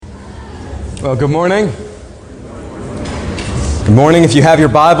Well, good morning. Good morning. If you have your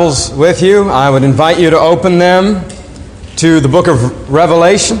Bibles with you, I would invite you to open them to the book of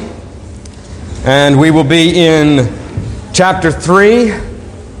Revelation. And we will be in chapter 3,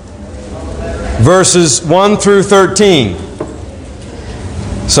 verses 1 through 13.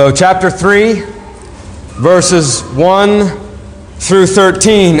 So chapter 3, verses 1 through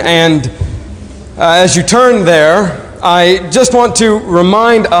 13. And as you turn there, I just want to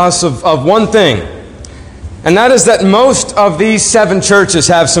remind us of one thing, and that is that most of these 7 churches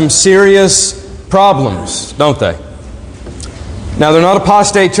have some serious problems, don't they? Now, they're not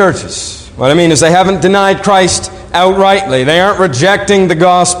apostate churches. What I mean is they haven't denied Christ outrightly. They aren't rejecting the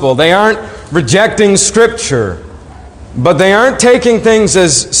gospel. They aren't rejecting Scripture. But they aren't taking things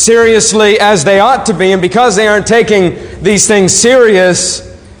as seriously as they ought to be, and because they aren't taking these things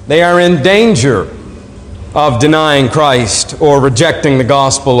serious, they are in danger of denying Christ or rejecting the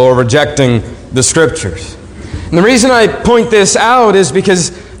gospel or rejecting the Scriptures. And the reason I point this out is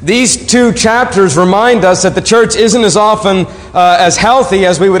because these 2 chapters remind us that the church isn't as often as healthy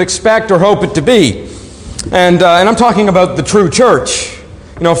as we would expect or hope it to be. And I'm talking about the true church.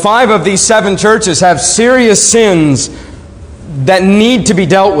 5 of these 7 churches have serious sins that need to be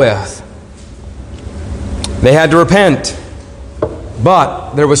dealt with. They had to repent,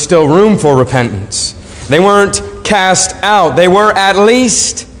 but there was still room for repentance. They weren't cast out. They were at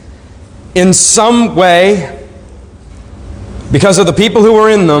least in some way, because of the people who were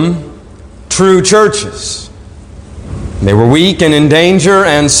in them, true churches. They were weak and in danger,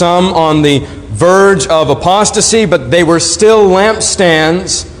 and some on the verge of apostasy, but they were still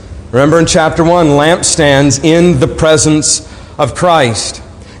lampstands. Remember in chapter 1, lampstands in the presence of Christ.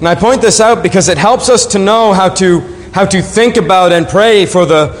 And I point this out because it helps us to know how to think about and pray for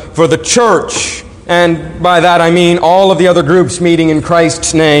the church. And by that I mean all of the other groups meeting in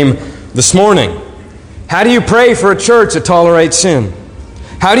Christ's name this morning. How do you pray for a church that tolerates sin?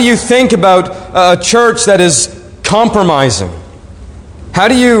 How do you think about a church that is compromising? How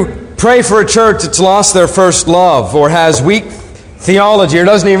do you pray for a church that's lost their first love or has weak theology or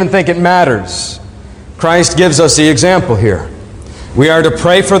doesn't even think it matters? Christ gives us the example here. We are to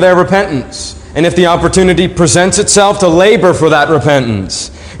pray for their repentance, and if the opportunity presents itself, to labor for that repentance.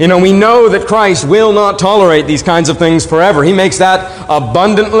 We know that Christ will not tolerate these kinds of things forever. He makes that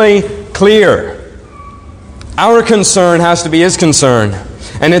abundantly clear. Our concern has to be His concern,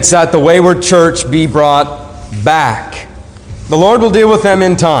 and it's that the wayward church be brought back. The Lord will deal with them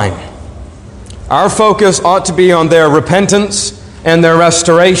in time. Our focus ought to be on their repentance and their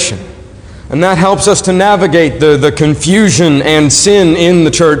restoration. And that helps us to navigate the confusion and sin in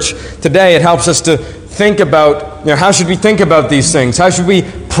the church today. It helps us to think about, how should we think about these things? How should we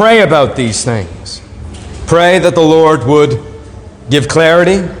pray about these things? Pray that the Lord would give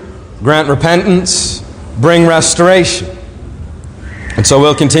clarity, grant repentance, bring restoration. And so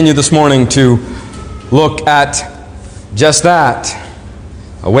we'll continue this morning to look at just that.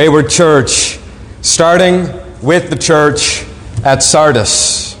 A wayward church, starting with the church at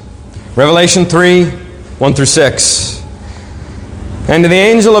Sardis. Revelation 3, 1 through 6. And to the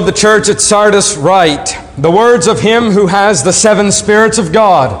angel of the church at Sardis write, the words of Him who has the 7 spirits of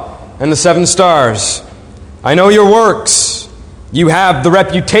God and the 7 stars. I know your works. You have the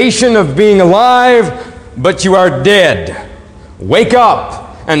reputation of being alive, but you are dead. Wake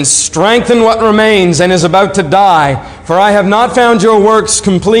up and strengthen what remains and is about to die, for I have not found your works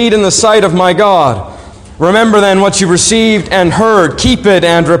complete in the sight of my God. Remember then what you received and heard. Keep it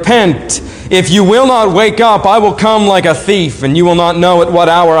and repent. If you will not wake up, I will come like a thief, and you will not know at what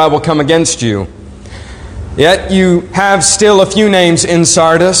hour I will come against you. Yet you have still a few names in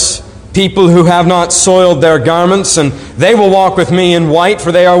Sardis, people who have not soiled their garments, and they will walk with me in white,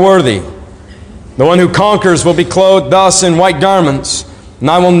 for they are worthy. The one who conquers will be clothed thus in white garments,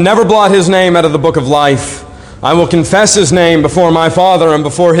 and I will never blot his name out of the book of life. I will confess his name before my Father and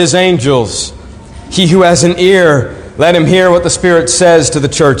before his angels. He who has an ear, let him hear what the Spirit says to the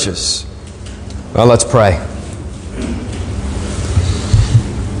churches. Well, let's pray.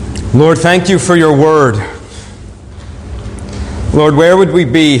 Lord, thank you for your word. Lord, where would we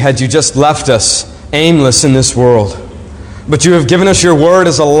be had you just left us aimless in this world? But you have given us your word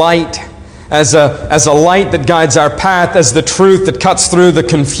as a light, as a light that guides our path, as the truth that cuts through the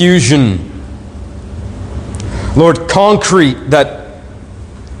confusion. Lord, concrete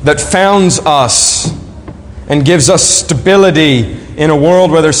that founds us and gives us stability in a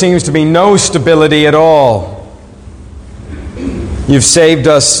world where there seems to be no stability at all. You've saved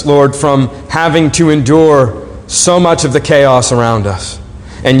us, Lord, from having to endure so much of the chaos around us.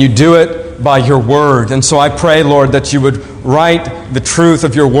 And you do it by your word. And so I pray, Lord, that you would write the truth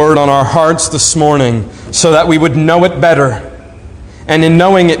of your word on our hearts this morning so that we would know it better. And in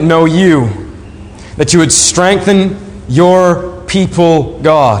knowing it, know you. That you would strengthen your people,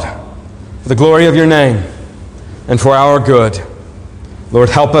 God, for the glory of your name and for our good. Lord,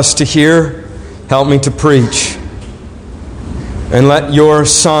 help us to hear. Help me to preach. And let your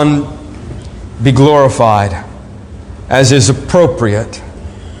Son be glorified as is appropriate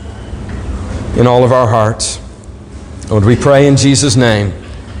in all of our hearts. Lord, we pray in Jesus' name.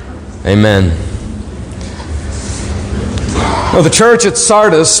 Amen. Well, the church at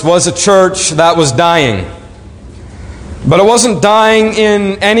Sardis was a church that was dying. But it wasn't dying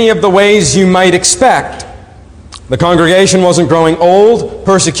in any of the ways you might expect. The congregation wasn't growing old.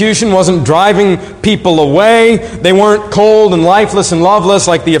 Persecution wasn't driving people away. They weren't cold and lifeless and loveless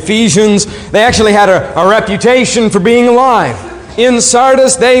like the Ephesians. They actually had a reputation for being alive. In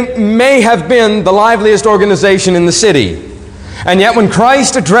Sardis, they may have been the liveliest organization in the city. And yet when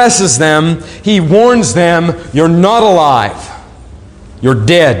Christ addresses them, He warns them, you're not alive. You're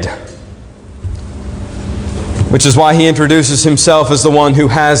dead. Which is why He introduces Himself as the one who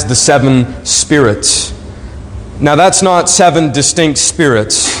has the 7 spirits. Now that's not 7 distinct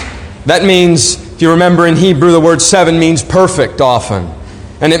spirits. That means, if you remember in Hebrew, the word 7 means perfect often.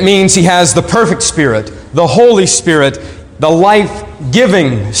 And it means He has the perfect Spirit, the Holy Spirit, the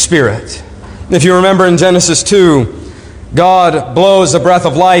life-giving Spirit. If you remember in Genesis 2, God blows the breath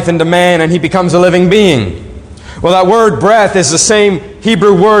of life into man and he becomes a living being. Well, that word breath is the same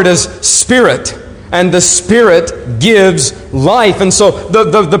Hebrew word as spirit. And the Spirit gives life. And so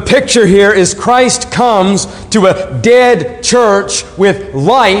the picture here is Christ comes to a dead church with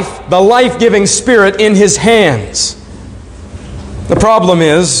life, the life-giving Spirit in His hands. The problem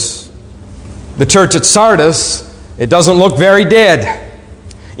is, the church at Sardis, it doesn't look very dead.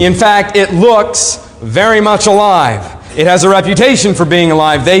 In fact, it looks very much alive. It has a reputation for being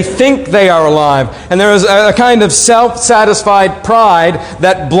alive. They think they are alive. And there is a kind of self-satisfied pride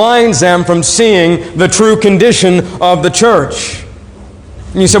that blinds them from seeing the true condition of the church.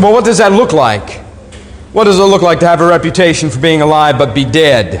 And you say, well, what does that look like? What does it look like to have a reputation for being alive but be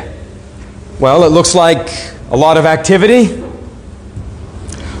dead? Well, it looks like a lot of activity.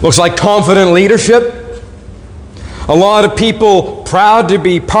 Looks like confident leadership. A lot of people proud to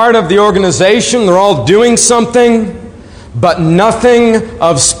be part of the organization. They're all doing something. But nothing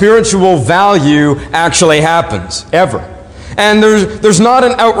of spiritual value actually happens, ever. And there's not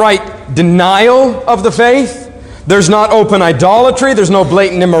an outright denial of the faith. There's not open idolatry. There's no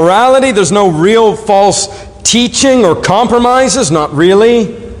blatant immorality. There's no real false teaching or compromises. Not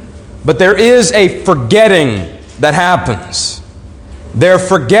really. But there is a forgetting that happens. They're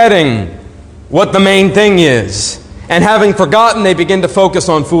forgetting what the main thing is. And having forgotten, they begin to focus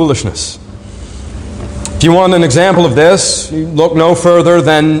on foolishness. If you want an example of this, you look no further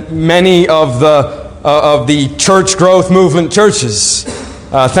than many of the church growth movement churches.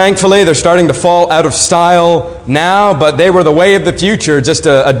 Thankfully, they're starting to fall out of style now, but they were the way of the future just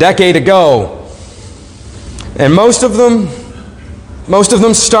a decade ago. And most of them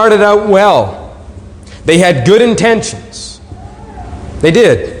started out well. They had good intentions. They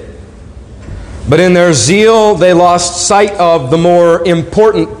did. But in their zeal, they lost sight of the more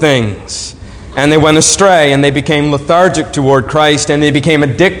important things. And they went astray, and they became lethargic toward Christ, and they became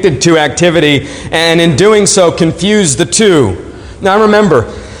addicted to activity, and in doing so confused the two. Now I remember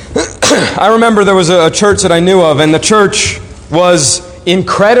there was a church that I knew of, and the church was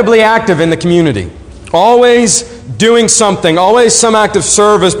incredibly active in the community. Always doing something, always some act of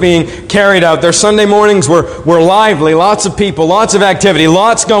service being carried out. Their Sunday mornings were lively, lots of people, lots of activity,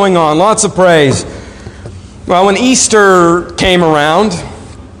 lots going on, lots of praise. Well, when Easter came around,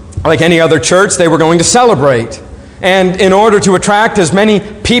 like any other church, they were going to celebrate. And in order to attract as many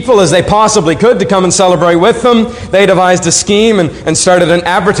people as they possibly could to come and celebrate with them, they devised a scheme and started an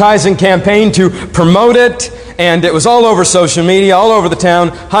advertising campaign to promote it. And it was all over social media, all over the town,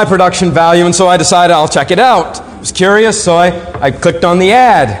 high production value. And so I decided I'll check it out. I was curious, so I clicked on the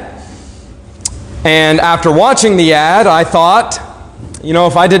ad. And after watching the ad, I thought,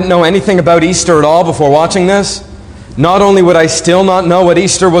 if I didn't know anything about Easter at all before watching this, not only would I still not know what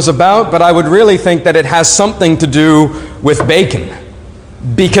Easter was about, but I would really think that it has something to do with bacon.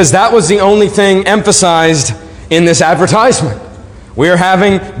 Because that was the only thing emphasized in this advertisement. We're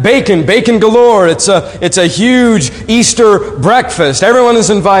having bacon galore. It's a huge Easter breakfast. Everyone is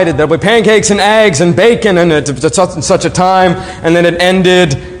invited. There'll be pancakes and eggs and bacon, and it's such a time. And then it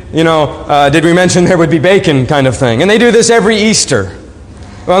ended, did we mention there would be bacon kind of thing. And they do this every Easter.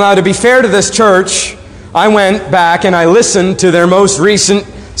 Well, now to be fair to this church, I went back and I listened to their most recent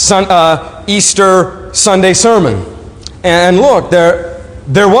Easter Sunday sermon. And look,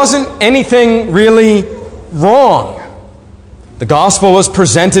 there wasn't anything really wrong. The gospel was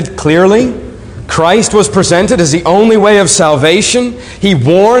presented clearly. Christ was presented as the only way of salvation. He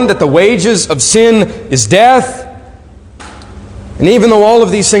warned that the wages of sin is death. And even though all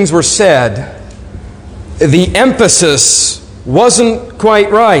of these things were said, the emphasis wasn't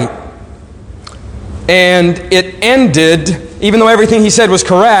quite right. And it ended, even though everything he said was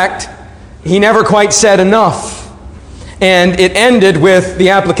correct, he never quite said enough. And it ended with the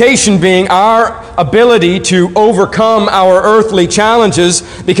application being our ability to overcome our earthly challenges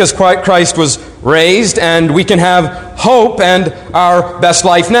because Christ was raised, and we can have hope and our best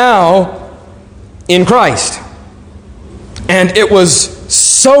life now in Christ. And it was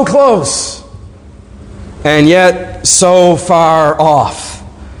so close, and yet so far off.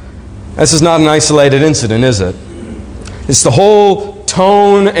 This is not an isolated incident, is it? It's the whole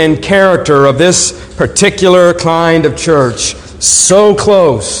tone and character of this particular kind of church. So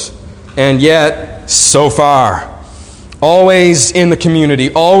close, and yet so far. Always in the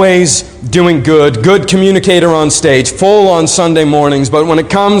community, always doing good communicator on stage, full on Sunday mornings, but when it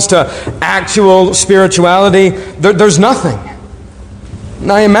comes to actual spirituality, there's nothing.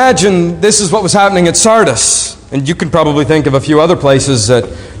 And I imagine this is what was happening at Sardis, and you can probably think of a few other places that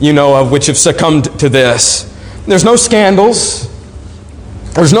you know of which have succumbed to this. There's no scandals,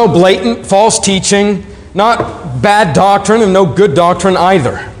 there's no blatant false teaching, not bad doctrine, and no good doctrine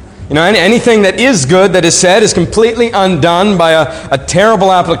either. You know, anything that is good that is said is completely undone by a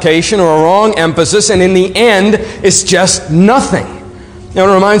terrible application or a wrong emphasis, and in the end, it's just nothing. You know,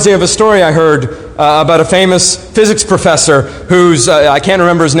 it reminds me of a story I heard about a famous physics professor who's, I can't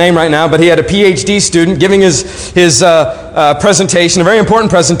remember his name right now, but he had a PhD student giving his presentation, a very important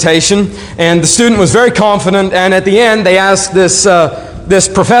presentation, and the student was very confident, and at the end, they asked this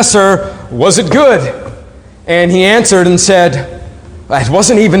professor, was it good? And he answered and said, it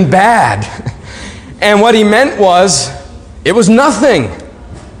wasn't even bad. And what he meant was, it was nothing.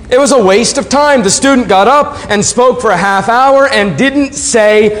 It was a waste of time. The student got up and spoke for a half hour and didn't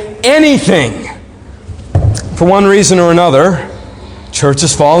say anything. For one reason or another,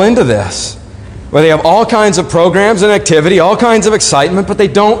 churches fall into this, where they have all kinds of programs and activity, all kinds of excitement, but they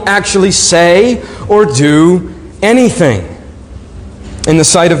don't actually say or do anything. In the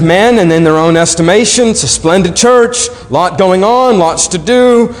sight of men and in their own estimation, it's a splendid church, lot going on, lots to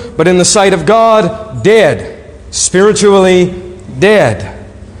do, but in the sight of God, dead. Spiritually dead.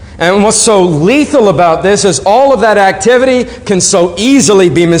 And what's so lethal about this is all of that activity can so easily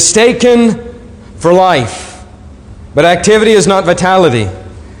be mistaken for life. But activity is not vitality.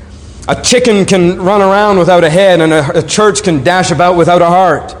 A chicken can run around without a head, and a church can dash about without a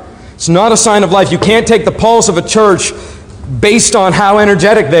heart. It's not a sign of life. You can't take the pulse of a church based on how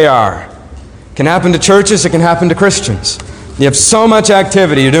energetic they are. It can happen to churches, it can happen to Christians. You have so much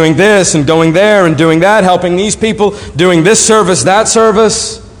activity. You're doing this and going there and doing that, helping these people, doing this service, that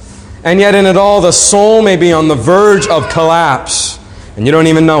service, and yet in it all, the soul may be on the verge of collapse, and you don't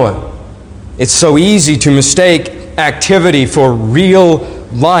even know it. It's so easy to mistake activity for real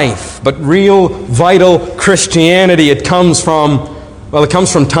life, but real, vital Christianity, it comes from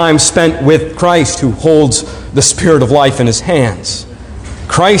time spent with Christ, who holds the Spirit of life in His hands.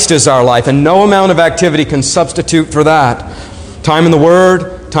 Christ is our life, and no amount of activity can substitute for that. Time in the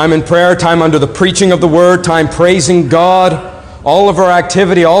Word, time in prayer, time under the preaching of the Word, time praising God. All of our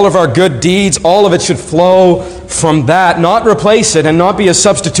activity, all of our good deeds, all of it should flow from that, not replace it and not be a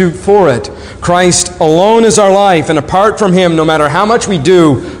substitute for it. Christ alone is our life, and apart from Him, no matter how much we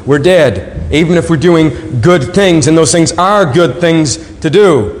do, we're dead. Even if we're doing good things, and those things are good things to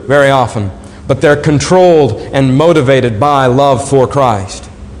do very often, but they're controlled and motivated by love for Christ.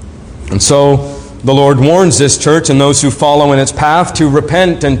 And so the Lord warns this church and those who follow in its path to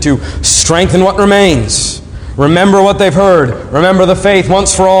repent and to strengthen what remains. Remember what they've heard. Remember the faith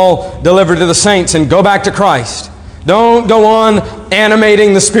once for all delivered to the saints, and go back to Christ. Don't go on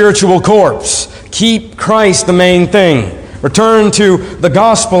animating the spiritual corpse. Keep Christ the main thing. Return to the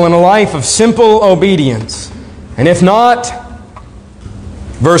gospel in a life of simple obedience. And if not,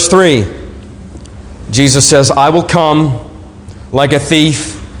 verse 3, Jesus says, I will come like a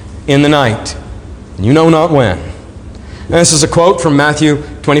thief in the night, and you know not when. And this is a quote from Matthew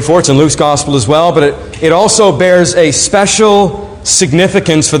 24. It's in Luke's Gospel as well, but it also bears a special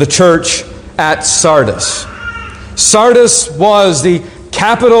significance for the church at Sardis. Sardis was the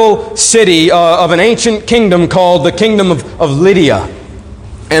capital city of an ancient kingdom called the Kingdom of Lydia.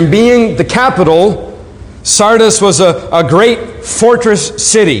 And being the capital, Sardis was a great fortress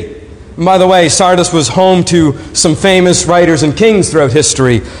city. By the way, Sardis was home to some famous writers and kings throughout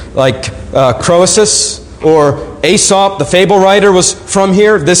history, like Croesus or Aesop, the fable writer, was from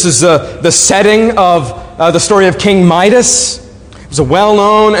here. This is the setting of the story of King Midas. It was a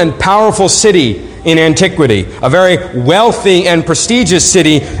well-known and powerful city in antiquity, a very wealthy and prestigious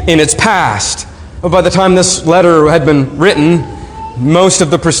city in its past. But by the time this letter had been written, most of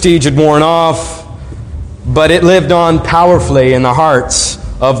the prestige had worn off, but it lived on powerfully in the hearts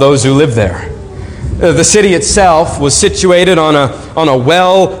of those who lived there. The city itself was situated on a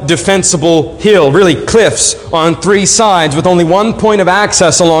well-defensible hill, really cliffs on three sides, with only one point of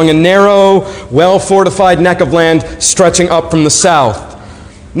access along a narrow, well-fortified neck of land stretching up from the south.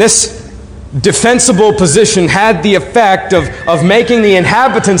 This defensible position had the effect of making the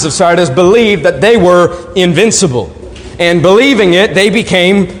inhabitants of Sardis believe that they were invincible. And believing it, they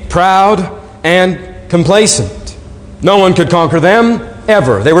became proud and complacent. No one could conquer them,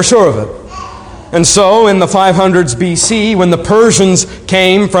 ever. They were sure of it. And so, in the 500s BC, when the Persians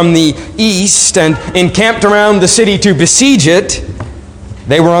came from the east and encamped around the city to besiege it,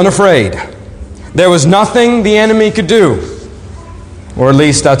 they were unafraid. There was nothing the enemy could do. Or at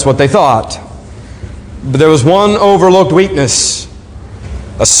least that's what they thought. But there was one overlooked weakness.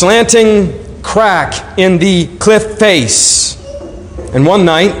 A slanting crack in the cliff face. And one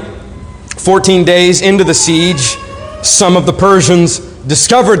night, 14 days into the siege, some of the Persians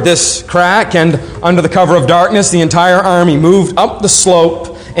discovered this crack, and under the cover of darkness, the entire army moved up the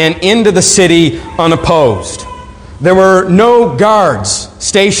slope and into the city unopposed. There were no guards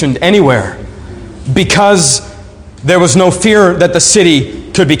stationed anywhere because there was no fear that the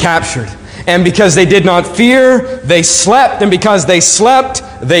city could be captured. And because they did not fear, they slept, and because they slept,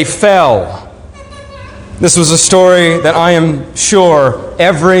 they fell. This was a story that I am sure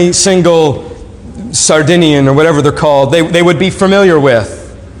every single Sardinian, or whatever they're called, they would be familiar with.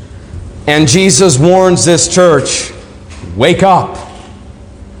 And Jesus warns this church, wake up.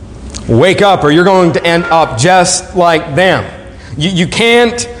 Wake up, or you're going to end up just like them. You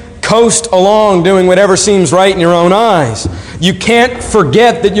can't coast along doing whatever seems right in your own eyes. You can't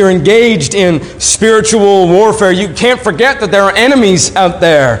forget that you're engaged in spiritual warfare. You can't forget that there are enemies out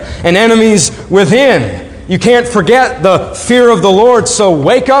there and enemies within. You can't forget the fear of the Lord, so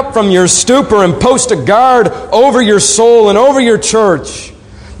wake up from your stupor and post a guard over your soul and over your church.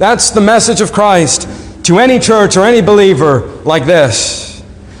 That's the message of Christ to any church or any believer like this.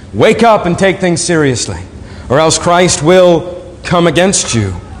 Wake up and take things seriously, or else Christ will come against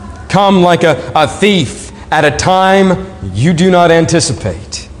you. Come like a thief at a time you do not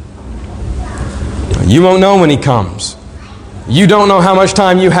anticipate. You won't know when He comes. You don't know how much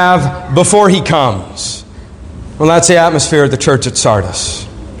time you have before He comes. Well, that's the atmosphere of the church at Sardis.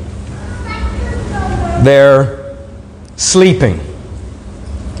 They're sleeping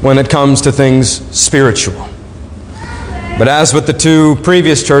when it comes to things spiritual. But as with the two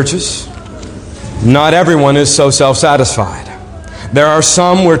previous churches, not everyone is so self-satisfied. There are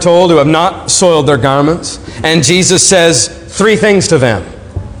some, we're told, who have not soiled their garments, and Jesus says three things to them.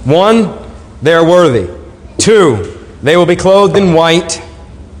 One, they are worthy. Two, they will be clothed in white,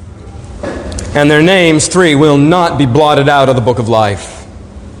 and their names, three, will not be blotted out of the book of life.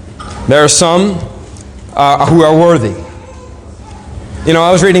 There are some who are worthy. You know,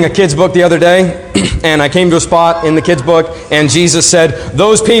 I was reading a kid's book the other day, and I came to a spot in the kid's book, and Jesus said,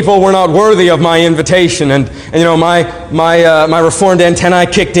 those people were not worthy of my invitation. And you know, my reformed antennae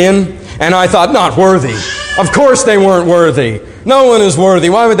kicked in, and I thought, not worthy. Of course they weren't worthy. No one is worthy.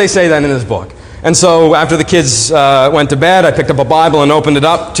 Why would they say that in this book? And so after the kids went to bed, I picked up a Bible and opened it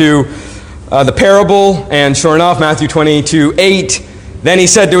up to the parable, and sure enough, Matthew 22:8. Then He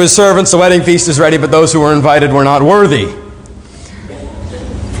said to His servants, the wedding feast is ready, but those who were invited were not worthy.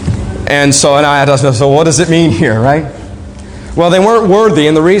 And I had to ask, so what does it mean here, right? Well, they weren't worthy,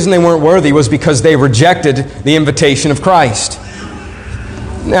 and the reason they weren't worthy was because they rejected the invitation of Christ.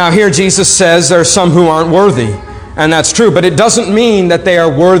 Now, here Jesus says there are some who aren't worthy, and that's true, but it doesn't mean that they are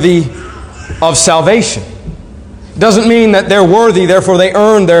worthy of salvation. It doesn't mean that they're worthy, therefore they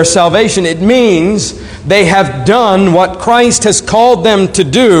earn their salvation. It means they have done what Christ has called them to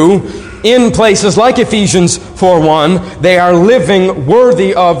do in places like Ephesians 4:1. They are living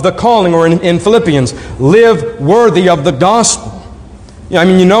worthy of the calling, or in Philippians, live worthy of the gospel. I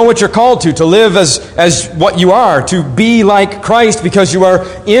mean, you know what you're called to live as what you are, to be like Christ because you are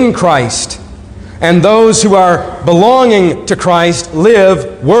in Christ. And those who are belonging to Christ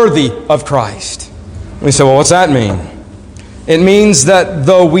live worthy of Christ. We say, well, what's that mean? It means that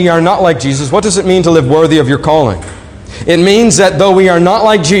though we are not like Jesus, what does it mean to live worthy of your calling? It means that though we are not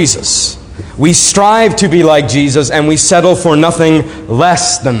like Jesus, we strive to be like Jesus, and we settle for nothing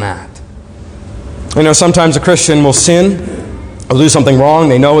less than that. You know, sometimes a Christian will sin, or do something wrong.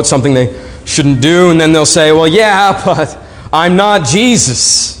 They know it's something they shouldn't do, and then they'll say, well, yeah, but I'm not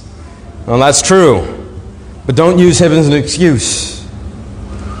Jesus. Well, that's true. But don't use him as an excuse.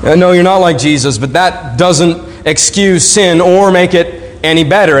 No, you're not like Jesus, but that doesn't excuse sin or make it any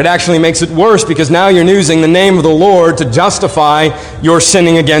better. It actually makes it worse, because now you're using the name of the Lord to justify your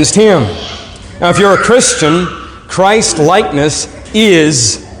sinning against him. Now, if you're a Christian, Christ-likeness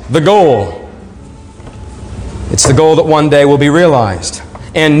is the goal. It's the goal that one day will be realized.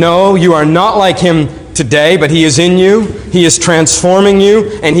 And no, you are not like him today, but he is in you. He is transforming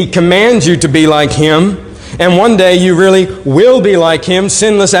you, and he commands you to be like him. And one day you really will be like him,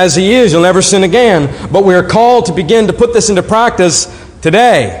 sinless as he is. You'll never sin again. But we are called to begin to put this into practice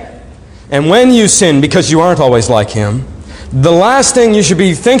today. And when you sin, because you aren't always like him, the last thing you should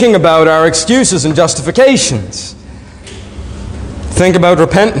be thinking about are excuses and justifications. Think about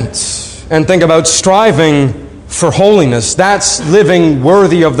repentance, and think about striving for holiness. That's living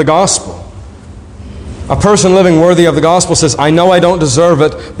worthy of the gospel. A person living worthy of the gospel says, I know I don't deserve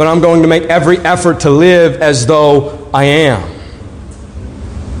it, but I'm going to make every effort to live as though I am.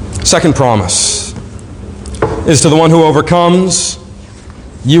 Second promise is to the one who overcomes,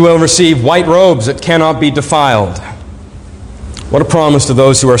 you will receive white robes that cannot be defiled. What a promise to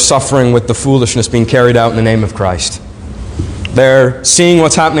those who are suffering with the foolishness being carried out in the name of Christ. They're seeing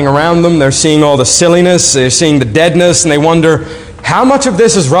what's happening around them. They're seeing all the silliness. They're seeing the deadness, and they wonder, how much of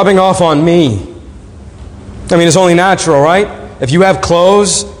this is rubbing off on me? I mean, it's only natural, right? If you have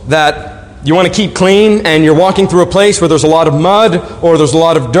clothes that you want to keep clean and you're walking through a place where there's a lot of mud or there's a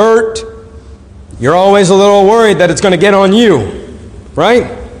lot of dirt, you're always a little worried that it's going to get on you,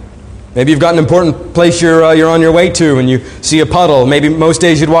 right? Maybe you've got an important place you're on your way to and you see a puddle. Maybe most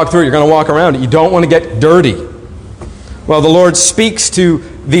days you'd walk through it, you're going to walk around it. You don't want to get dirty. Well, the Lord speaks to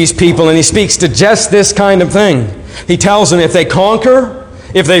these people, and he speaks to just this kind of thing. He tells them if they conquer,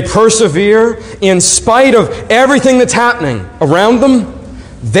 if they persevere, in spite of everything that's happening around them,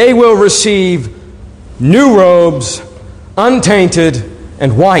 they will receive new robes, untainted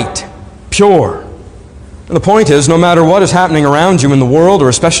and white, pure. And the point is, no matter what is happening around you in the world, or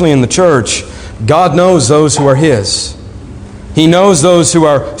especially in the church, God knows those who are his. He knows those who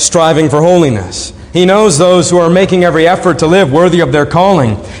are striving for holiness. He knows those who are making every effort to live worthy of their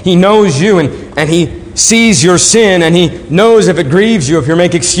calling. He knows you, and he sees your sin, and he knows if it grieves you, if you're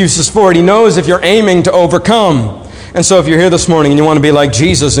making excuses for it. He knows if you're aiming to overcome. And so if you're here this morning and you want to be like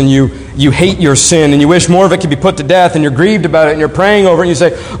Jesus, and you hate your sin and you wish more of it could be put to death, and you're grieved about it and you're praying over it, and you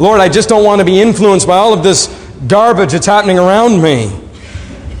say, Lord, I just don't want to be influenced by all of this garbage that's happening around me.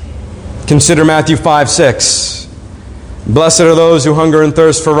 Consider Matthew 5:6. Blessed are those who hunger and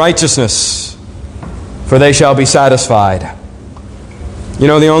thirst for righteousness, for they shall be satisfied. You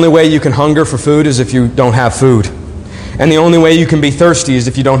know, the only way you can hunger for food is if you don't have food. And the only way you can be thirsty is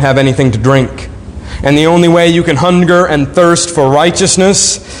if you don't have anything to drink. And the only way you can hunger and thirst for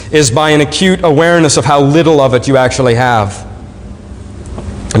righteousness is by an acute awareness of how little of it you actually have.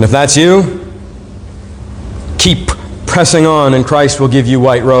 And if that's you, keep pressing on, and Christ will give you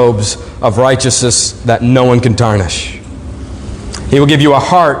white robes of righteousness that no one can tarnish. He will give you a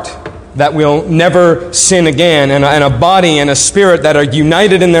heart that will never sin again, and a body and a spirit that are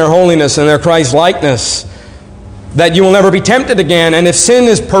united in their holiness and their Christ-likeness, that you will never be tempted again. And if sin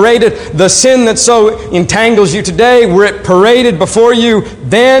is paraded, the sin that so entangles you today, were it paraded before you,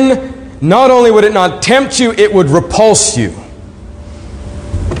 then not only would it not tempt you, it would repulse you.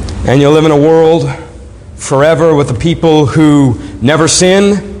 And you'll live in a world forever with the people who never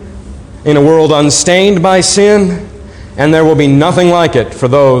sin, in a world unstained by sin, and there will be nothing like it for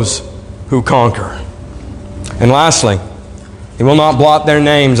those who conquer. And lastly, he will not blot their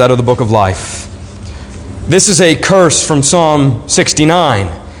names out of the book of life. This is a curse from Psalm 69.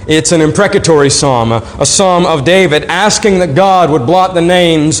 It's an imprecatory psalm, a psalm of David asking that God would blot the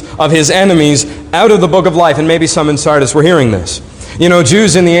names of his enemies out of the book of life. And maybe some in Sardis were hearing this. You know,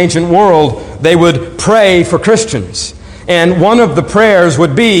 Jews in the ancient world, they would pray for Christians. And one of the prayers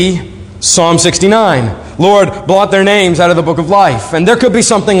would be Psalm 69. Lord, blot their names out of the book of life. And there could be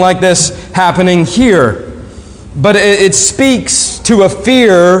something like this happening here. But it speaks to a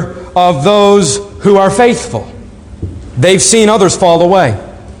fear of those who are faithful. They've seen others fall away.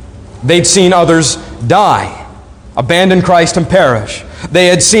 They'd seen others die, abandon Christ and perish. They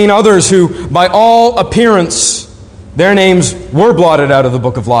had seen others who, by all appearance, their names were blotted out of the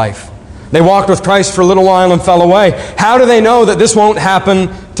book of life. They walked with Christ for a little while and fell away. How do they know that this won't happen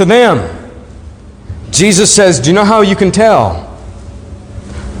to them? Jesus says, do you know how you can tell?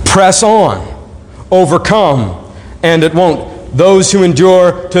 Press on, overcome, and it won't those who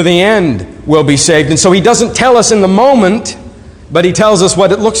endure to the end will be saved. And so he doesn't tell us in the moment, but he tells us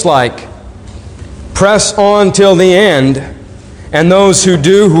what it looks like. Press on till the end, and those who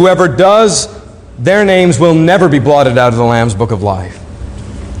do, whoever does, their names will never be blotted out of the Lamb's book of life.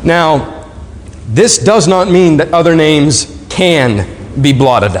 Now, this does not mean that other names can be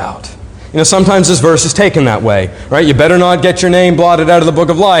blotted out. You know, sometimes this verse is taken that way, right? You better not get your name blotted out of the book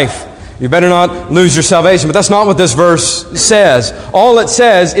of life. You better not lose your salvation. But that's not what this verse says. All it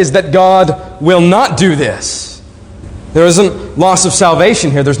says is that God will not do this. There isn't loss of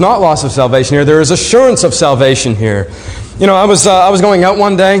salvation here. There's not loss of salvation here. There is assurance of salvation here. You know, I was going out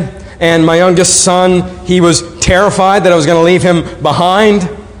one day, and my youngest son, he was terrified that I was going to leave him behind.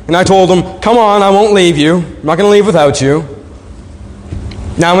 And I told him, come on, I won't leave you. I'm not going to leave without you.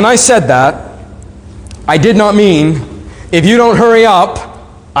 Now, when I said that, I did not mean, if you don't hurry up,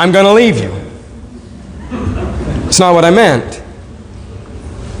 I'm going to leave you. It's not what I meant.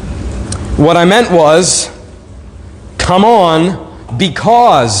 What I meant was, come on,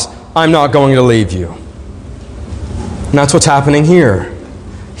 because I'm not going to leave you. And that's what's happening here.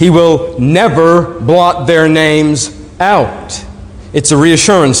 He will never blot their names out. It's a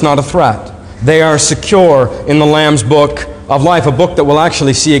reassurance, not a threat. They are secure in the Lamb's book of life, a book that we'll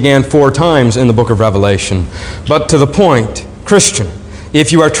actually see again 4 times in the book of Revelation. But to the point, Christian,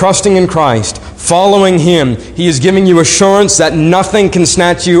 if you are trusting in Christ, following Him, He is giving you assurance that nothing can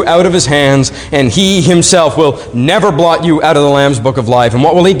snatch you out of His hands, and He Himself will never blot you out of the Lamb's book of life. And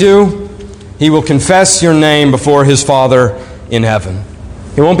what will He do? He will confess your name before His Father in heaven.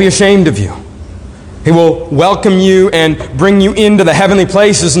 He won't be ashamed of you. He will welcome you and bring you into the heavenly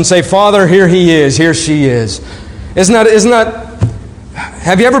places and say, Father, here He is, here she is. Isn't that,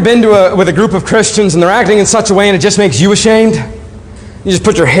 have you ever been with a group of Christians and they're acting in such a way and it just makes you ashamed? You just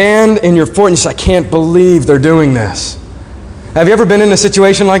put your hand in your forehead and you say, I can't believe they're doing this. Have you ever been in a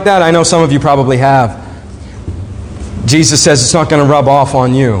situation like that? I know some of you probably have. Jesus says it's not going to rub off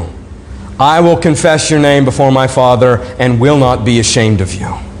on you. I will confess your name before my Father and will not be ashamed of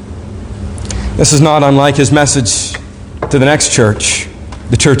you. This is not unlike His message to the next church,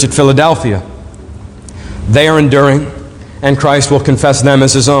 the church at Philadelphia. They are enduring, and Christ will confess them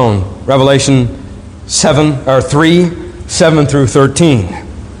as His own. Revelation 3, 7 through 13.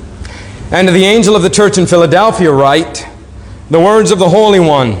 And to the angel of the church in Philadelphia write, the words of the Holy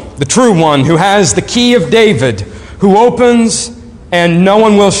One, the true One, who has the key of David, who opens and no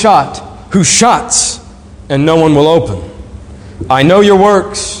one will shut, who shuts and no one will open. I know your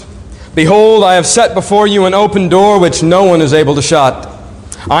works. Behold, I have set before you an open door which no one is able to shut.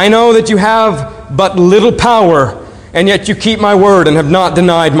 I know that you have but little power, and yet you keep my word and have not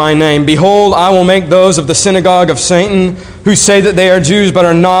denied my name. Behold, I will make those of the synagogue of Satan, who say that they are Jews but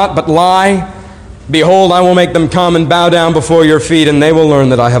are not, but lie. Behold, I will make them come and bow down before your feet, and they will learn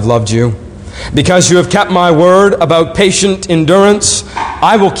that I have loved you. Because you have kept my word about patient endurance,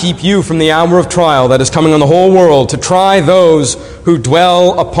 I will keep you from the hour of trial that is coming on the whole world, to try those who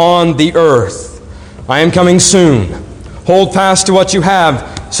dwell upon the earth. I am coming soon. Hold fast to what you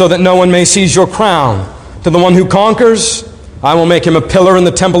have, so that no one may seize your crown. To the one who conquers, I will make him a pillar in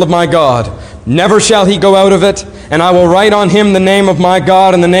the temple of my God. Never shall he go out of it, and I will write on him the name of my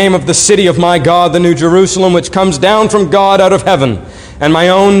God and the name of the city of my God, the New Jerusalem, which comes down from God out of heaven, and my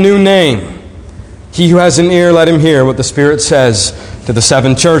own new name. He who has an ear, let him hear what the Spirit says to the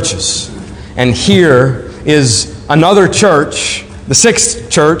 7 churches. And here is another church, the 6th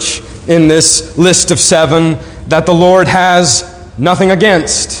church in this list of 7, that the Lord has nothing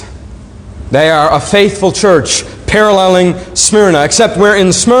against. They are a faithful church, paralleling Smyrna, except where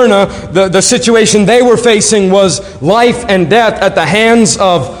in Smyrna, the situation they were facing was life and death at the hands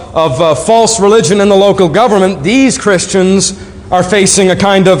of false religion and the local government. These Christians are facing a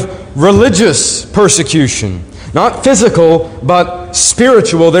kind of religious persecution. Not physical, but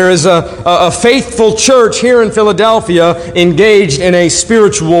spiritual. There is a faithful church here in Philadelphia engaged in a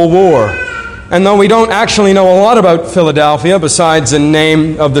spiritual war. And though we don't actually know a lot about Philadelphia, besides the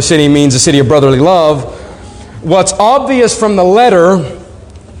name of the city means a city of brotherly love, what's obvious from the letter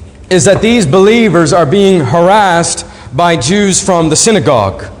is that these believers are being harassed by Jews from the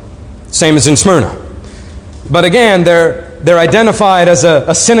synagogue, same as in Smyrna. But again, they're identified as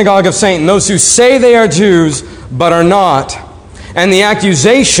a synagogue of Satan, those who say they are Jews but are not. And the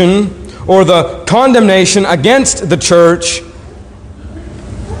accusation or the condemnation against the church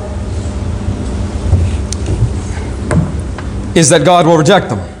is that God will reject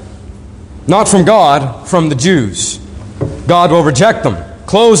them. Not from God, from the Jews. God will reject them,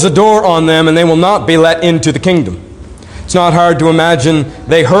 close the door on them, and they will not be let into the kingdom. It's not hard to imagine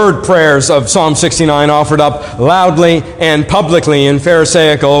they heard prayers of Psalm 69 offered up loudly and publicly in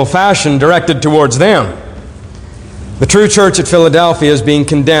Pharisaical fashion directed towards them. The true church at Philadelphia is being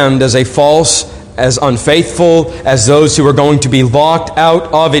condemned as a false, as unfaithful, as those who are going to be locked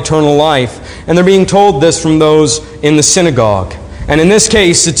out of eternal life. And they're being told this from those in the synagogue. And in this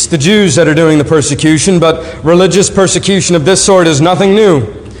case, it's the Jews that are doing the persecution, but religious persecution of this sort is nothing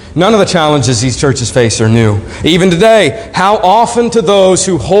new. None of the challenges these churches face are new. Even today, how often to those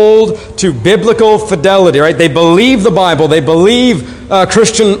who hold to biblical fidelity, right? They believe the Bible, they believe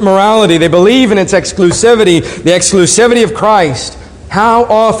Christian morality, they believe in its exclusivity, the exclusivity of Christ. How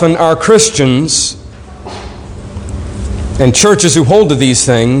often are Christians and churches who hold to these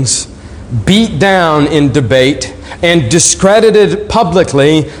things beat down in debate and discredited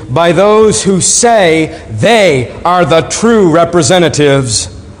publicly by those who say they are the true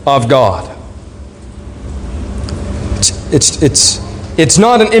representatives of God? It's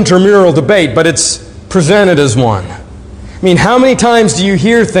not an intramural debate, but it's presented as one. I mean, how many times do you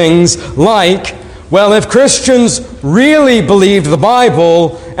hear things like, well, if Christians really believed the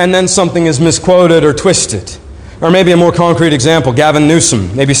Bible, and then something is misquoted or twisted? Or maybe a more concrete example, Gavin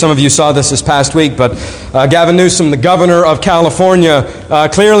Newsom. Maybe some of you saw this past week, but Gavin Newsom, the governor of California,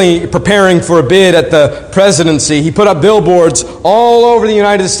 clearly preparing for a bid at the presidency, he put up billboards all over the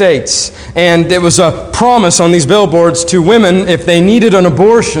United States. And it was a promise on these billboards to women, if they needed an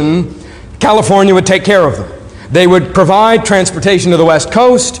abortion, California would take care of them. They would provide transportation to the West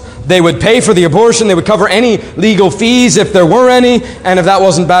Coast. They would pay for the abortion. They would cover any legal fees if there were any. And if that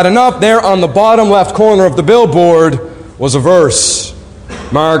wasn't bad enough, there on the bottom left corner of the billboard was a verse.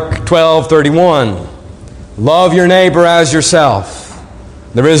 Mark 12:31. Love your neighbor as yourself.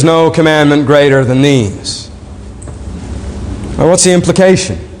 There is no commandment greater than these. Now, what's the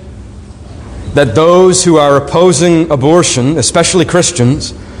implication? That those who are opposing abortion, especially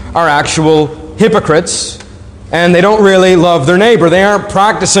Christians, are actual hypocrites. And they don't really love their neighbor. They aren't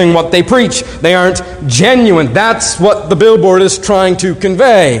practicing what they preach. They aren't genuine. That's what the billboard is trying to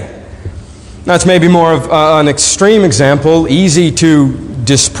convey. That's maybe more of an extreme example, easy to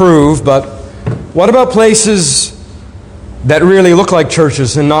disprove, but what about places that really look like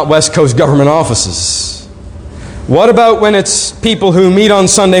churches and not West Coast government offices? What about when it's people who meet on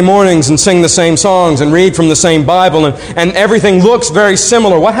Sunday mornings and sing the same songs and read from the same Bible and everything looks very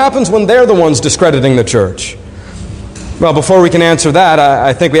similar? What happens when they're the ones discrediting the church? Well, before we can answer that,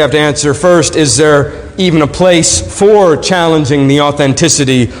 I think we have to answer first, is there even a place for challenging the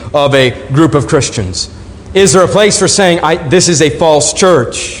authenticity of a group of Christians? Is there a place for saying, this is a false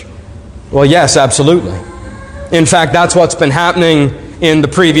church? Well, yes, absolutely. In fact, that's what's been happening in the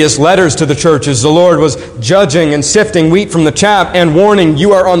previous letters to the churches. The Lord was judging and sifting wheat from the chaff and warning,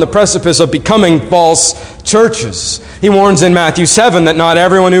 you are on the precipice of becoming false churches. He warns in Matthew 7 that not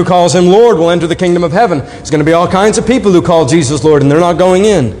everyone who calls him Lord will enter the kingdom of heaven. There's going to be all kinds of people who call Jesus Lord and they're not going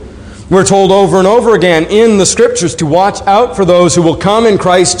in. We're told over and over again in the Scriptures to watch out for those who will come in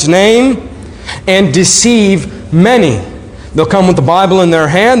Christ's name and deceive many. They'll come with the Bible in their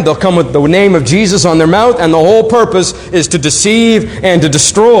hand, they'll come with the name of Jesus on their mouth, and the whole purpose is to deceive and to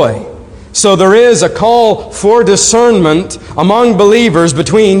destroy. So there is a call for discernment among believers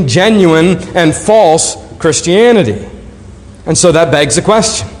between genuine and false Christianity. And so that begs the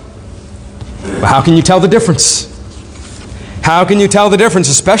question, how can you tell the difference? How can you tell the difference,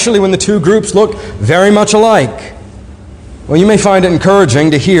 especially when the two groups look very much alike? Well, you may find it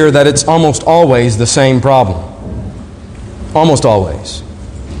encouraging to hear that it's almost always the same problem. Almost always.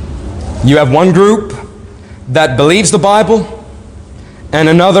 You have one group that believes the Bible and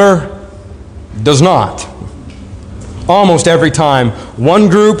another does not. Almost every time. One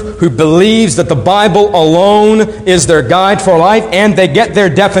group who believes that the Bible alone is their guide for life and they get their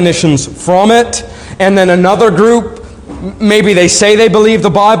definitions from it. And then another group, maybe they say they believe the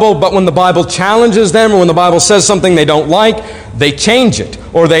Bible, but when the Bible challenges them or when the Bible says something they don't like, they change it,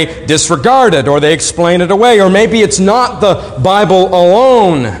 or they disregard it, or they explain it away, or maybe it's not the Bible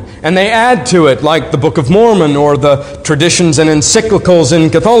alone, and they add to it, like the Book of Mormon, or the traditions and encyclicals in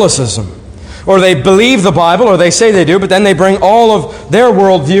Catholicism. Or they believe the Bible, or they say they do, but then they bring all of their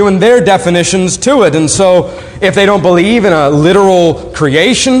worldview and their definitions to it. And so, if they don't believe in a literal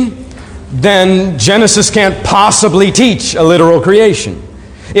creation, then Genesis can't possibly teach a literal creation.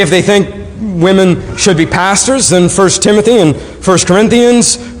 If they think women should be pastors, then 1 Timothy and 1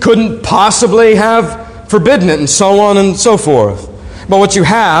 Corinthians couldn't possibly have forbidden it, and so on and so forth. But what you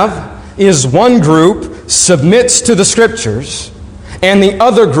have is one group submits to the Scriptures, and the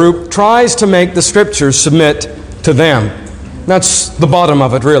other group tries to make the Scriptures submit to them. That's the bottom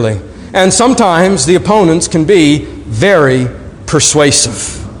of it, really. And sometimes the opponents can be very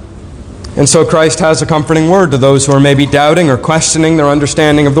persuasive. And so Christ has a comforting word to those who are maybe doubting or questioning their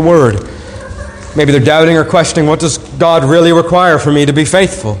understanding of the Word. Maybe they're doubting or questioning, what does God really require for me to be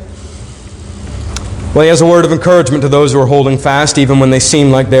faithful? Well, he has a word of encouragement to those who are holding fast, even when they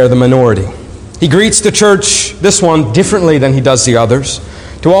seem like they're the minority. He greets the church, this one, differently than he does the others.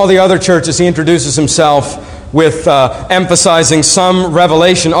 To all the other churches, he introduces himself with emphasizing some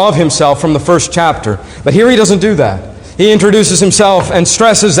revelation of himself from the first chapter. But here he doesn't do that. He introduces himself and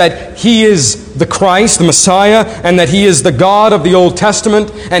stresses that he is the Christ, the Messiah, and that he is the God of the Old Testament,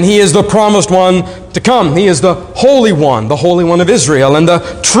 and he is the promised one to come. He is the Holy One of Israel, and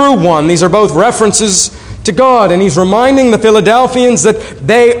the True One. These are both references to God, and he's reminding the Philadelphians that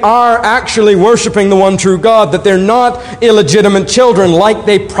they are actually worshiping the one true God, that they're not illegitimate children like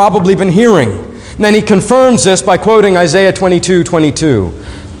they've probably been hearing. And then he confirms this by quoting Isaiah 22:22.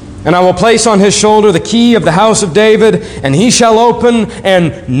 And I will place on his shoulder the key of the house of David, and he shall open,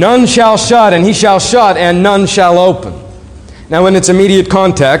 and none shall shut, and he shall shut, and none shall open. Now, in its immediate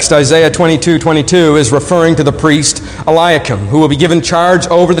context, Isaiah 22:22 is referring to the priest Eliakim, who will be given charge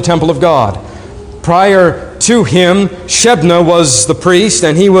over the temple of God. Prior to him, Shebna was the priest,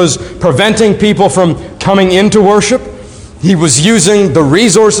 and he was preventing people from coming into worship. He was using the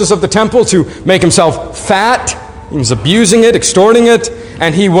resources of the temple to make himself fat. He was abusing it, extorting it,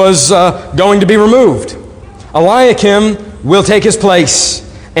 and he was going to be removed. Eliakim will take his place,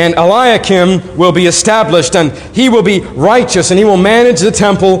 and Eliakim will be established, and he will be righteous, and he will manage the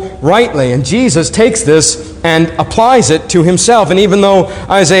temple rightly. And Jesus takes this and applies it to himself. And even though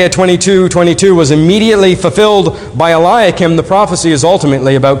Isaiah 22:22 was immediately fulfilled by Eliakim, the prophecy is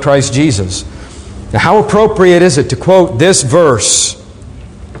ultimately about Christ Jesus. Now, how appropriate is it to quote this verse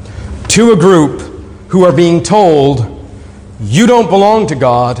to a group who are being told, you don't belong to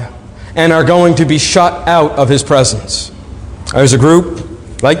God, and are going to be shut out of his presence? There's a group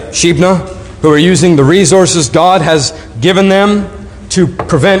like Shebna who are using the resources God has given them to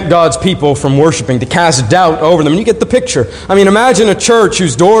prevent God's people from worshiping, to cast doubt over them. And you get the picture. I mean, imagine a church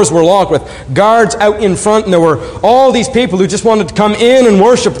whose doors were locked with guards out in front, and there were all these people who just wanted to come in and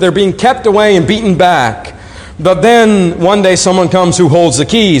worship. They're being kept away and beaten back. But then one day someone comes who holds the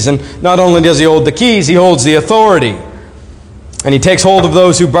keys, and not only does he hold the keys, he holds the authority. And he takes hold of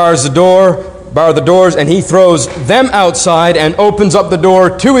those who bar the doors, and he throws them outside and opens up the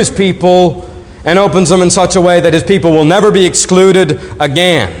door to his people, and opens them in such a way that his people will never be excluded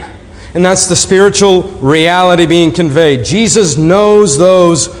again. And that's the spiritual reality being conveyed. Jesus knows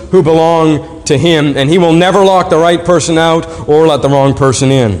those who belong to him, and he will never lock the right person out or let the wrong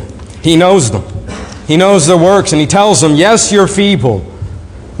person in. He knows them. He knows their works, and he tells them, yes, you're feeble.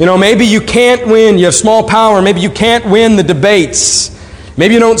 You know, maybe you can't win. You have small power. Maybe you can't win the debates.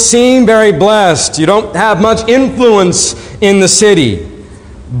 Maybe you don't seem very blessed. You don't have much influence in the city.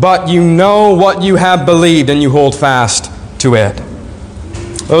 But you know what you have believed, and you hold fast to it.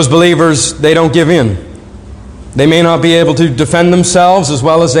 Those believers, they don't give in. They may not be able to defend themselves as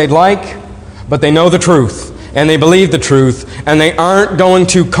well as they'd like, but they know the truth, and they believe the truth, and they aren't going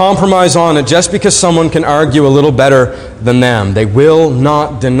to compromise on it just because someone can argue a little better than them. They will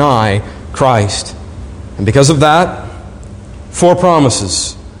not deny Christ. And because of that, 4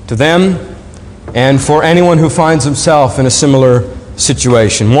 promises to them and for anyone who finds himself in a similar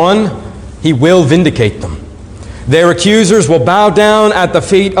situation. 1, he will vindicate them. Their accusers will bow down at the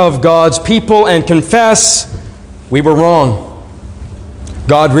feet of God's people and confess, we were wrong.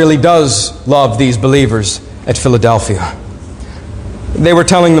 God really does love these believers at Philadelphia. They were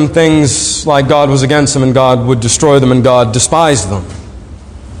telling them things like God was against them and God would destroy them and God despised them.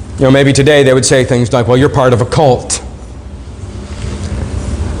 You know, maybe today they would say things like, well, you're part of a cult.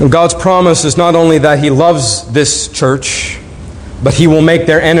 And God's promise is not only that he loves this church, but he will make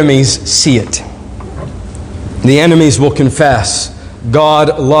their enemies see it. The enemies will confess,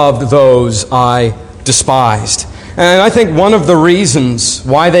 God loved those I despised. And I think one of the reasons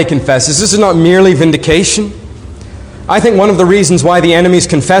why they confess this is not merely vindication. I think one of the reasons why the enemies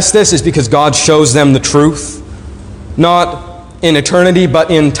confess this is because God shows them the truth. Not in eternity,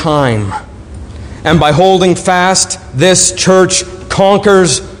 but in time. And by holding fast, this church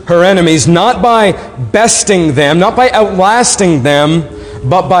conquers her enemies, not by besting them, not by outlasting them,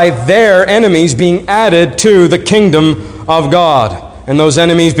 but by their enemies being added to the kingdom of God. And those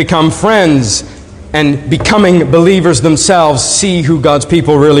enemies become friends, and becoming believers themselves see who God's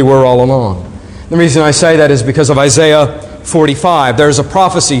people really were all along. The reason I say that is because of Isaiah 45. There's a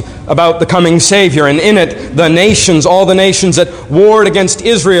prophecy about the coming Savior, and in it, the nations, all the nations that warred against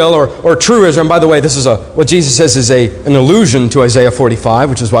Israel, or true Israel, and by the way, this is what Jesus says is an allusion to Isaiah 45,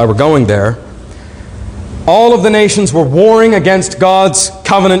 which is why we're going there. All of the nations were warring against God's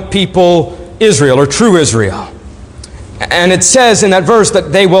covenant people, Israel, or true Israel. And it says in that verse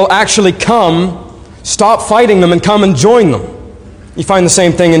that they will actually come, stop fighting them, and come and join them. You find the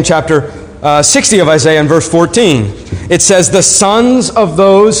same thing in chapter 60 of Isaiah in verse 14. It says, "The sons of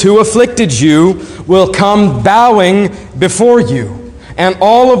those who afflicted you will come bowing before you, and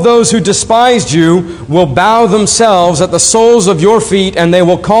all of those who despised you will bow themselves at the soles of your feet, and they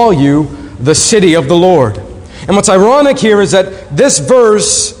will call you the city of the Lord." And what's ironic here is that this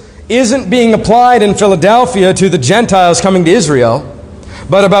verse isn't being applied in Philadelphia to the Gentiles coming to Israel,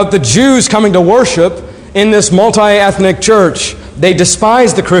 but about the Jews coming to worship in this multi-ethnic church. They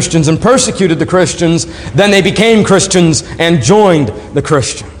despised the Christians and persecuted the Christians. Then they became Christians and joined the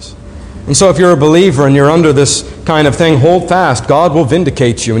Christians. And so if you're a believer and you're under this kind of thing, hold fast. God will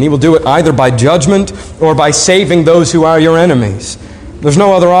vindicate you, and He will do it either by judgment or by saving those who are your enemies. There's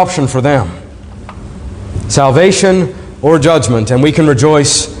no other option for them. Salvation or judgment, and we can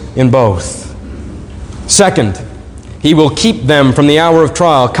rejoice in both. Second, He will keep them from the hour of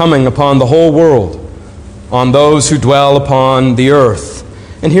trial coming upon the whole world, on those who dwell upon the earth.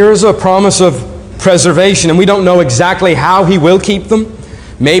 And here is a promise of preservation, and we don't know exactly how He will keep them.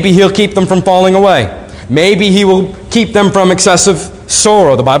 Maybe He'll keep them from falling away. Maybe He will keep them from excessive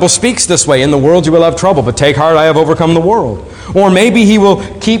sorrow. The Bible speaks this way: "In the world you will have trouble, but take heart, I have overcome the world." Or maybe He will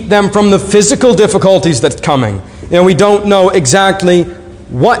keep them from the physical difficulties that's coming. We don't know exactly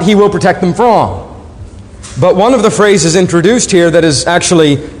what He will protect them from. But one of the phrases introduced here that is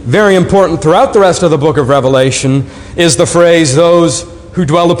actually very important throughout the rest of the book of Revelation is the phrase, "those who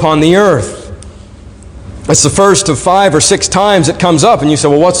dwell upon the earth." It's the first of 5 or 6 times it comes up, and you say,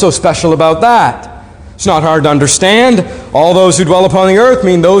 well, what's so special about that? It's not hard to understand. All those who dwell upon the earth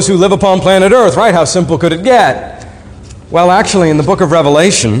mean those who live upon planet Earth, right? How simple could it get? Well, actually, in the book of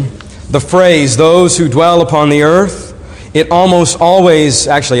Revelation, the phrase, "those who dwell upon the earth," it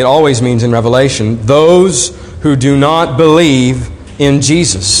always means in Revelation, those who do not believe in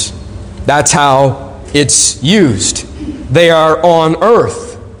Jesus. That's how it's used. They are on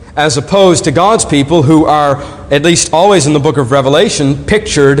earth, as opposed to God's people who are, at least always in the book of Revelation,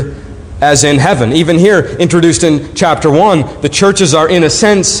 pictured as in heaven. Even here, introduced in chapter 1, the churches are in a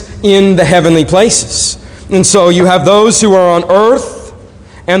sense in the heavenly places. And so you have those who are on earth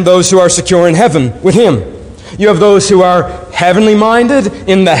and those who are secure in heaven with Him. You have those who are heavenly minded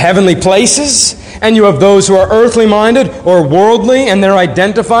in the heavenly places, and you have those who are earthly minded or worldly, and they're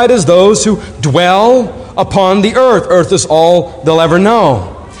identified as those who dwell upon the earth. Earth is all they'll ever know.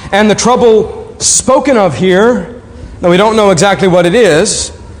 And the trouble spoken of here, now we don't know exactly what it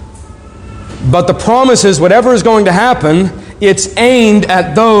is, but the promise is whatever is going to happen, it's aimed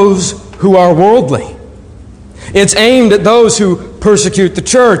at those who are worldly. It's aimed at those who persecute the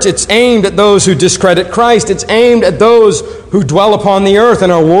church. It's aimed at those who discredit Christ. It's aimed at those who dwell upon the earth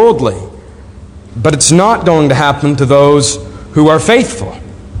and are worldly. But it's not going to happen to those who are faithful.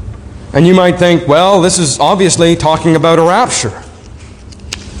 And you might think, well, this is obviously talking about a rapture.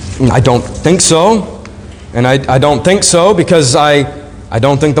 I don't think so. And I don't think so because I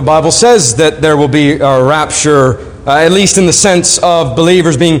don't think the Bible says that there will be a rapture, at least in the sense of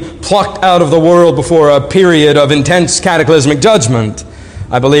believers being plucked out of the world before a period of intense cataclysmic judgment.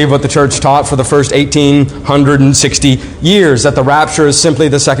 I believe what the church taught for the first 1860 years, that the rapture is simply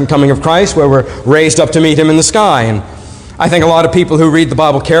the second coming of Christ, where we're raised up to meet Him in the sky. And I think a lot of people who read the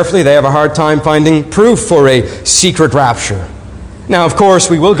Bible carefully, they have a hard time finding proof for a secret rapture. Now, of course,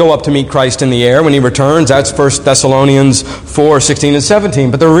 we will go up to meet Christ in the air when He returns. That's 1 Thessalonians 4:16 and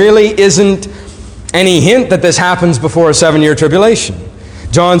 17. But there really isn't any hint that this happens before a 7-year tribulation.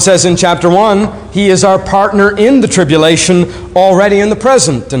 John says in chapter 1, He is our partner in the tribulation already in the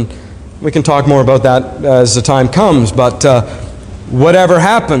present. And we can talk more about that as the time comes. But whatever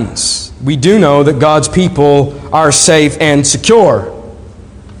happens, we do know that God's people are safe and secure.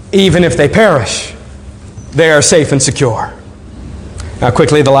 Even if they perish, they are safe and secure. Now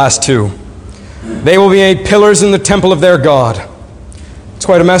quickly, the last two. They will be made pillars in the temple of their God. It's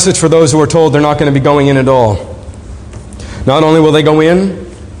quite a message for those who are told they're not going to be going in at all. Not only will they go in,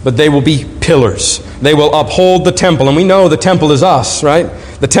 but they will be pillars. They will uphold the temple. And we know the temple is us, right?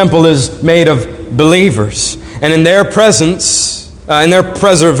 The temple is made of believers. And in their presence, in their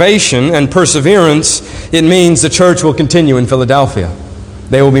preservation and perseverance, it means the church will continue in Philadelphia.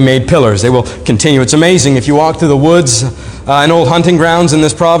 They will be made pillars. They will continue. It's amazing. If you walk through the woods and old hunting grounds in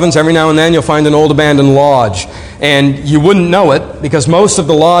this province, every now and then you'll find an old abandoned lodge. and you wouldn't know it because most of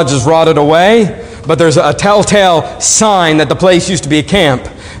the lodge is rotted away, but there's a telltale sign that the place used to be a camp.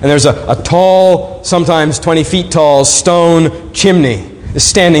 And there's a tall, sometimes 20 feet tall, stone chimney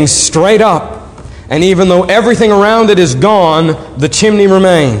standing straight up. And even though everything around it is gone, the chimney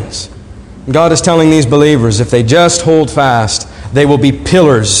remains. God is telling these believers, if they just hold fast, they will be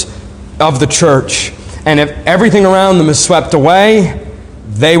pillars of the church. And if everything around them is swept away,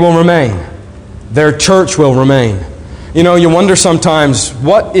 they will remain. Their church will remain. You know, you wonder sometimes,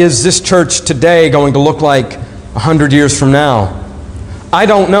 what is this church today going to look like 100 years from now? I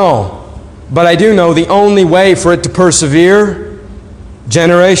don't know. But I do know the only way for it to persevere,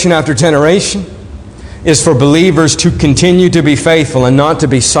 generation after generation, is for believers to continue to be faithful and not to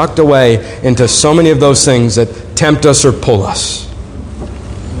be sucked away into so many of those things that tempt us or pull us.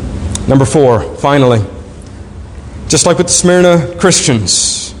 Number 4, finally, just like with the Smyrna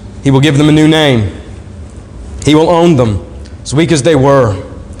Christians, He will give them a new name. He will own them, as weak as they were,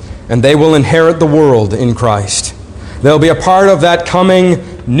 and they will inherit the world in Christ. They'll be a part of that coming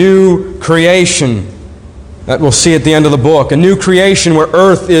new creation that we'll see at the end of the book. A new creation where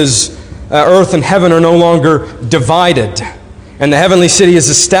earth and heaven are no longer divided, and the heavenly city is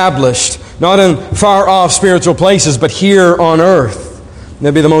established, not in far-off spiritual places, but here on earth.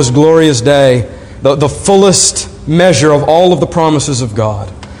 It'll be the most glorious day, the fullest measure of all of the promises of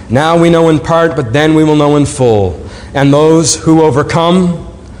God. Now we know in part, but then we will know in full. And those who overcome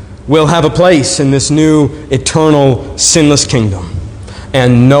will have a place in this new, eternal, sinless kingdom.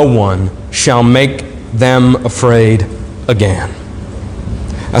 And no one shall make them afraid again.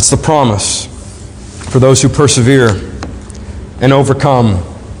 That's the promise for those who persevere and overcome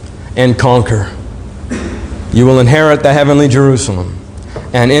and conquer. You will inherit the heavenly Jerusalem.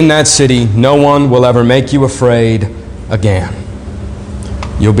 And in that city, no one will ever make you afraid again.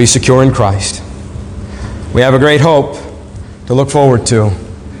 You'll be secure in Christ. We have a great hope to look forward to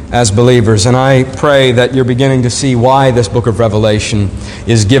as believers. And I pray that you're beginning to see why this book of Revelation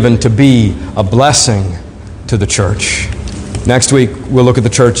is given to be a blessing to the church. Next week, we'll look at the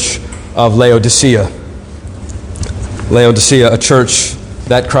church of Laodicea. Laodicea, a church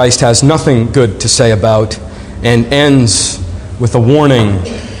that Christ has nothing good to say about, and ends with a warning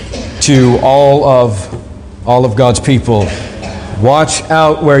to all of God's people. Watch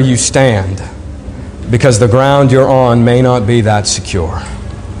out where you stand, because the ground you're on may not be that secure.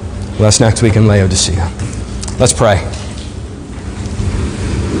 Well, that's next week in Laodicea. Let's pray.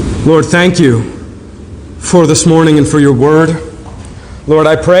 Lord, thank you for this morning and for your word. Lord,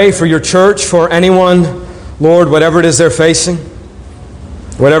 I pray for your church, for anyone, Lord, whatever it is they're facing,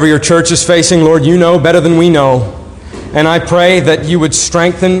 whatever your church is facing, Lord, you know better than we know. And I pray that you would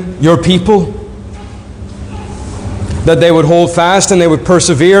strengthen your people, that they would hold fast and they would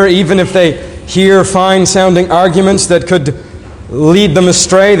persevere, even if they hear fine-sounding arguments that could lead them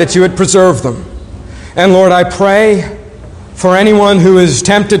astray, that you would preserve them. And Lord, I pray for anyone who is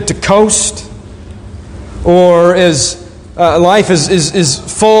tempted to coast, or life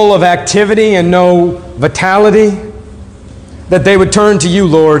is full of activity and no vitality, that they would turn to you,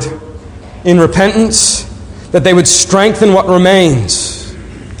 Lord, in repentance, that they would strengthen what remains.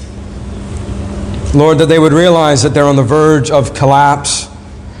 Lord, that they would realize that they're on the verge of collapse,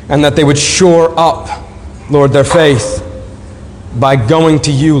 and that they would shore up, Lord, their faith by going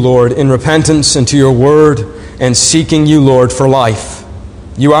to you, Lord, in repentance and to your word, and seeking you, Lord, for life.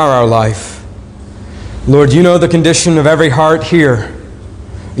 You are our life. Lord, you know the condition of every heart here.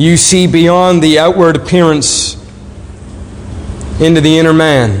 You see beyond the outward appearance into the inner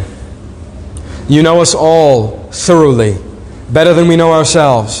man. You know us all thoroughly, better than we know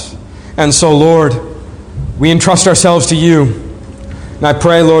ourselves. And so, Lord, we entrust ourselves to you. And I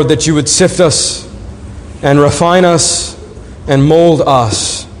pray, Lord, that you would sift us and refine us and mold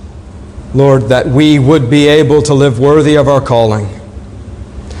us, Lord, that we would be able to live worthy of our calling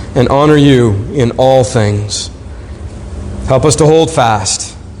and honor you in all things. Help us to hold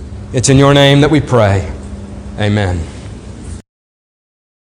fast. It's in your name that we pray. Amen.